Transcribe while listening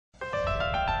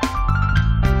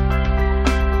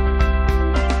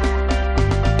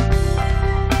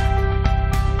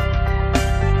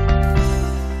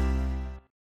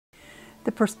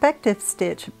perspective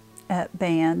stitch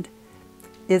band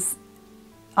is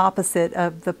opposite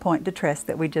of the point de tresse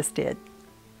that we just did.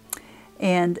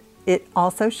 And it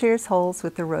also shares holes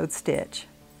with the road stitch.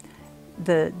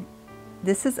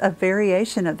 This is a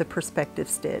variation of the perspective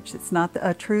stitch. It's not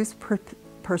a true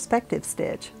perspective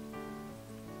stitch.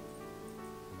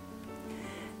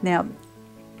 Now,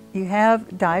 you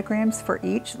have diagrams for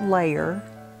each layer,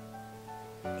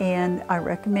 and I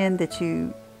recommend that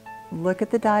you look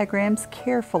at the diagrams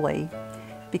carefully,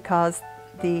 because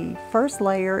the first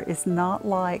layer is not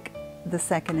like the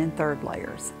second and third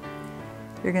layers.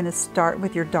 You're going to start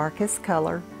with your darkest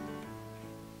color,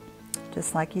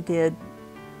 just like you did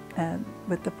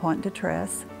with the point de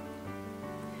tresse.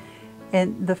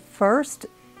 And the first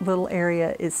little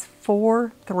area is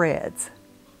 4 threads.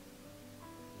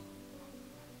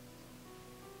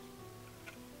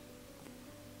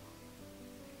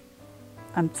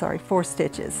 I'm sorry, 4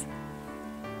 stitches.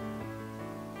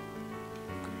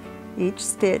 Each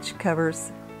stitch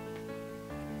covers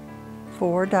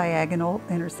 4 diagonal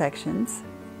intersections.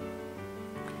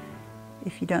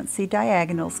 If you don't see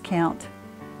diagonals, count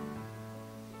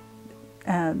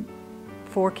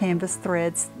 4 canvas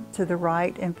threads to the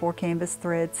right and 4 canvas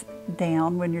threads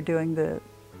down when you're doing the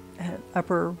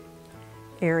upper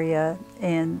area,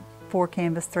 and 4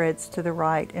 canvas threads to the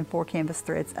right and 4 canvas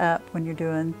threads up when you're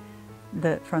doing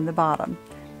from the bottom.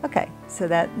 Okay, so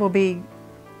that will be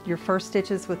your first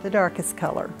stitches with the darkest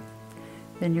color.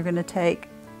 Then you're going to take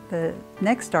the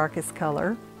next darkest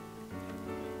color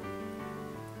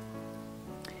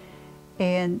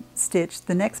and stitch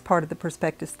the next part of the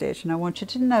perspective stitch. And I want you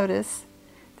to notice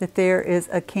that there is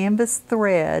a canvas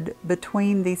thread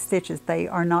between these stitches. They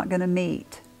are not going to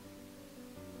meet.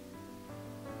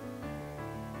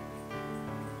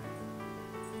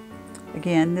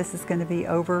 Again, this is going to be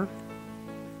over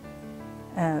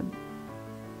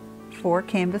 4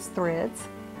 canvas threads,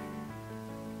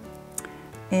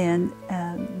 and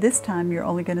this time you're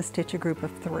only going to stitch a group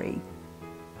of 3.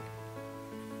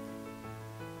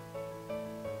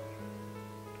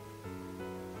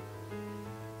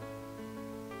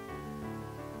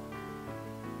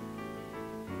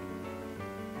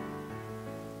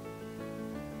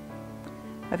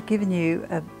 I've given you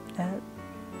a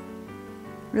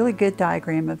really good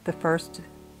diagram of the first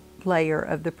layer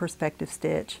of the perspective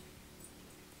stitch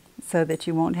so that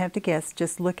you won't have to guess.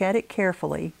 Just look at it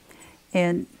carefully.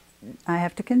 And I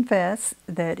have to confess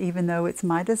that even though it's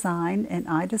my design and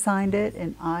I designed it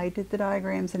and I did the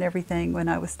diagrams and everything, when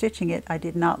I was stitching it, I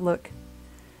did not look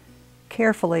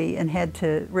carefully and had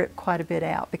to rip quite a bit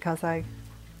out because well,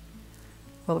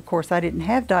 of course I didn't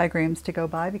have diagrams to go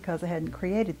by because I hadn't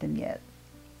created them yet.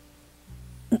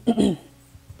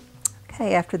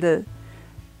 Okay, after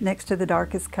next to the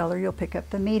darkest color, you'll pick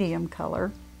up the medium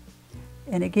color.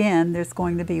 And again, there's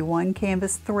going to be 1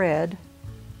 canvas thread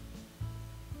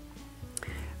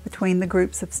between the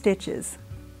groups of stitches.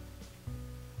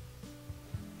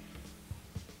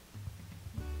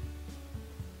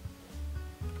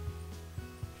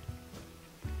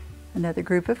 Another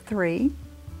group of 3.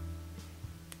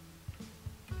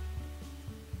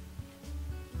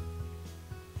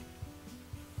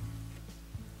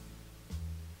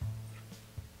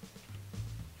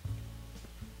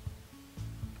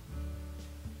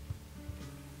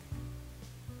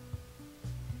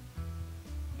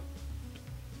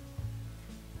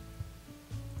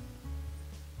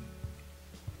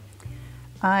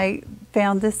 I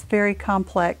found this very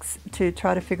complex to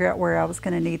try to figure out where I was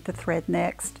going to need the thread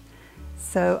next.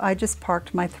 So I just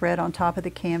parked my thread on top of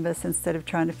the canvas instead of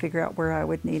trying to figure out where I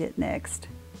would need it next.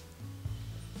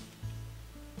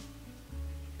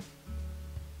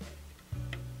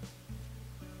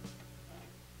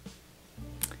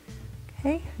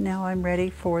 Okay, now I'm ready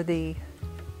for the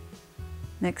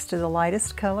next to the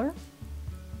lightest color.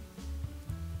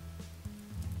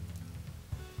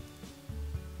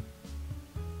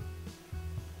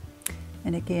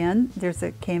 And again, there's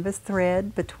a canvas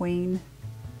thread between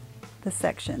the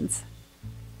sections.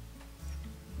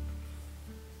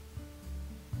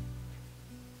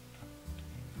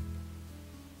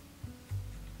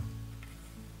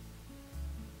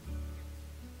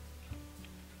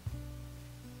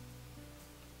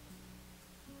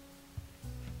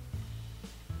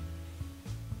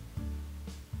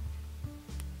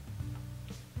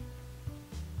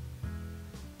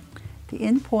 The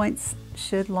end points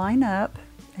should line up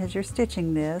as you're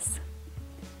stitching this.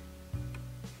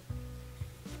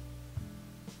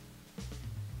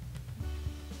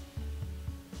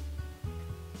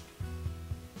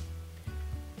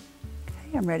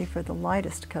 Okay, I'm ready for the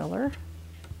lightest color.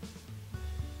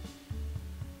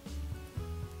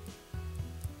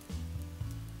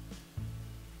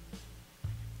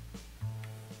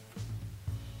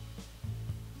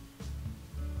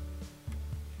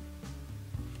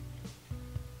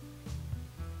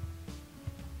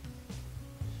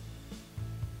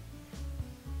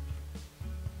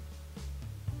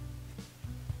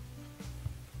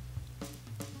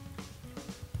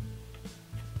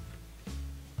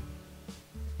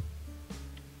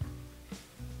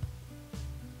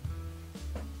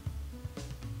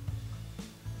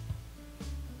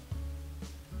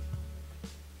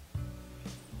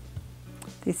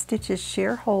 These stitches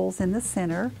share holes in the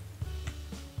center.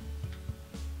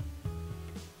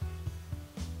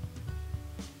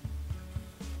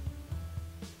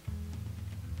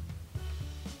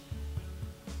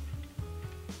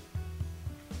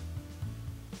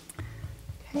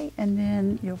 Okay, and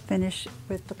then you'll finish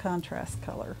with the contrast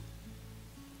color.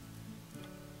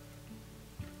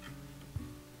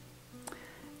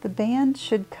 The band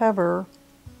should cover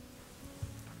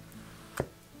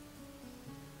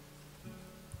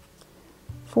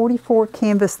 44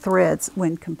 canvas threads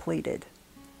when completed.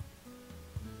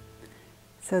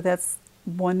 So that's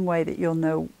one way that you'll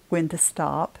know when to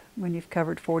stop, when you've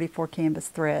covered 44 canvas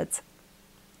threads.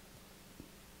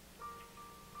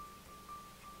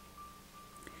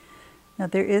 Now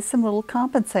there is some little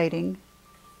compensating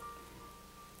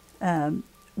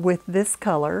with this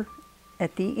color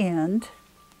at the end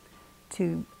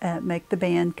to make the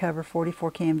band cover 44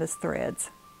 canvas threads.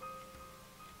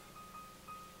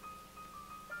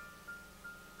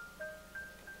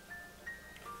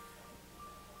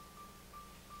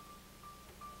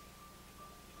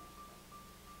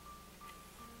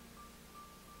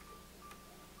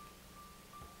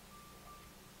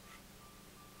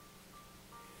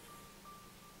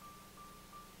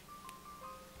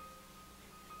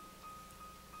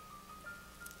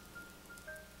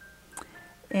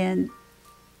 And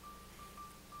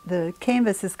the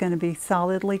canvas is going to be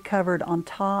solidly covered on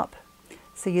top,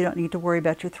 so you don't need to worry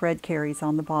about your thread carries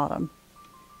on the bottom.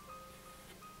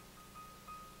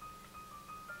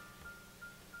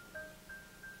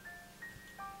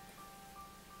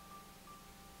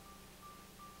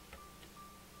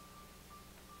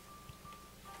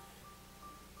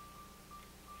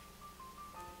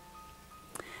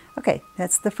 Okay,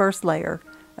 that's the first layer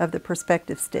of the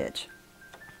perspective stitch.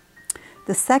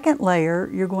 The second layer,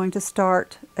 you're going to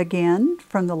start again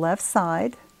from the left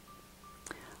side.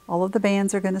 All of the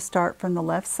bands are going to start from the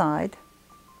left side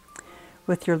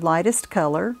with your lightest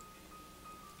color.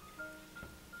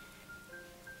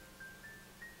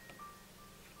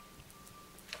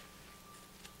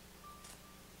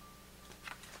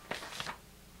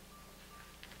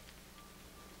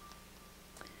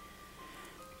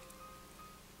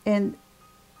 And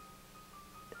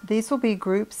these will be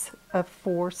groups of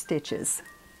 4 stitches.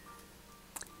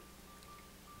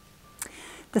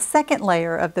 The second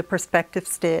layer of the perspective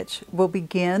stitch will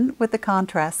begin with the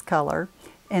contrast color,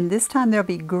 and this time there'll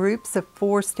be groups of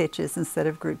 4 stitches instead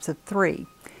of groups of 3.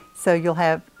 So you'll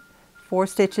have 4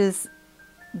 stitches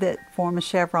that form a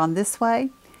chevron this way,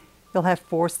 you'll have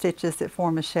 4 stitches that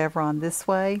form a chevron this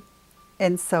way,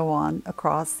 and so on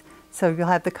across. So you'll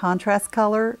have the contrast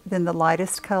color, then the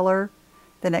lightest color,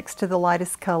 the next to the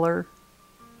lightest color,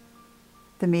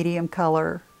 the medium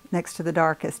color, next to the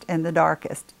darkest, and the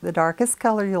darkest. The darkest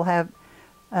color, you'll have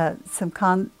some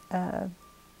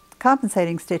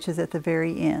compensating stitches at the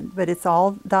very end, but it's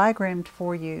all diagrammed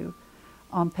for you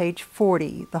on page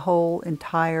 40, the whole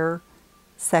entire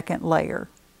second layer.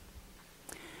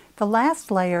 The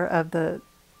last layer of the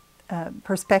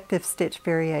perspective stitch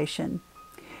variation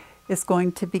is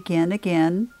going to begin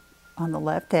again on the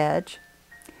left edge,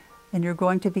 and you're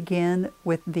going to begin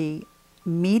with the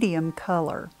medium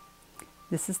color.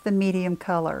 This is the medium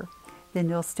color. Then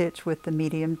you'll stitch with the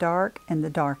medium dark and the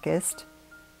darkest,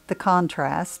 the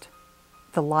contrast,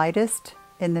 the lightest,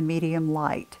 and the medium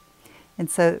light. And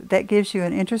so that gives you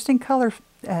an interesting color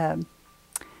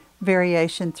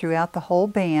variation throughout the whole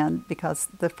band, because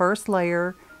the first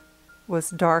layer was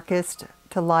darkest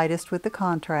to lightest with the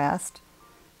contrast.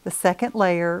 The second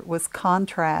layer was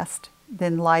contrast,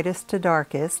 then lightest to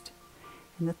darkest.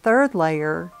 In the third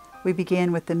layer, we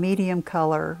began with the medium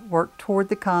color, worked toward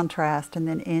the contrast, and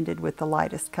then ended with the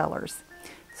lightest colors.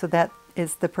 So that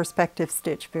is the perspective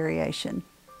stitch variation.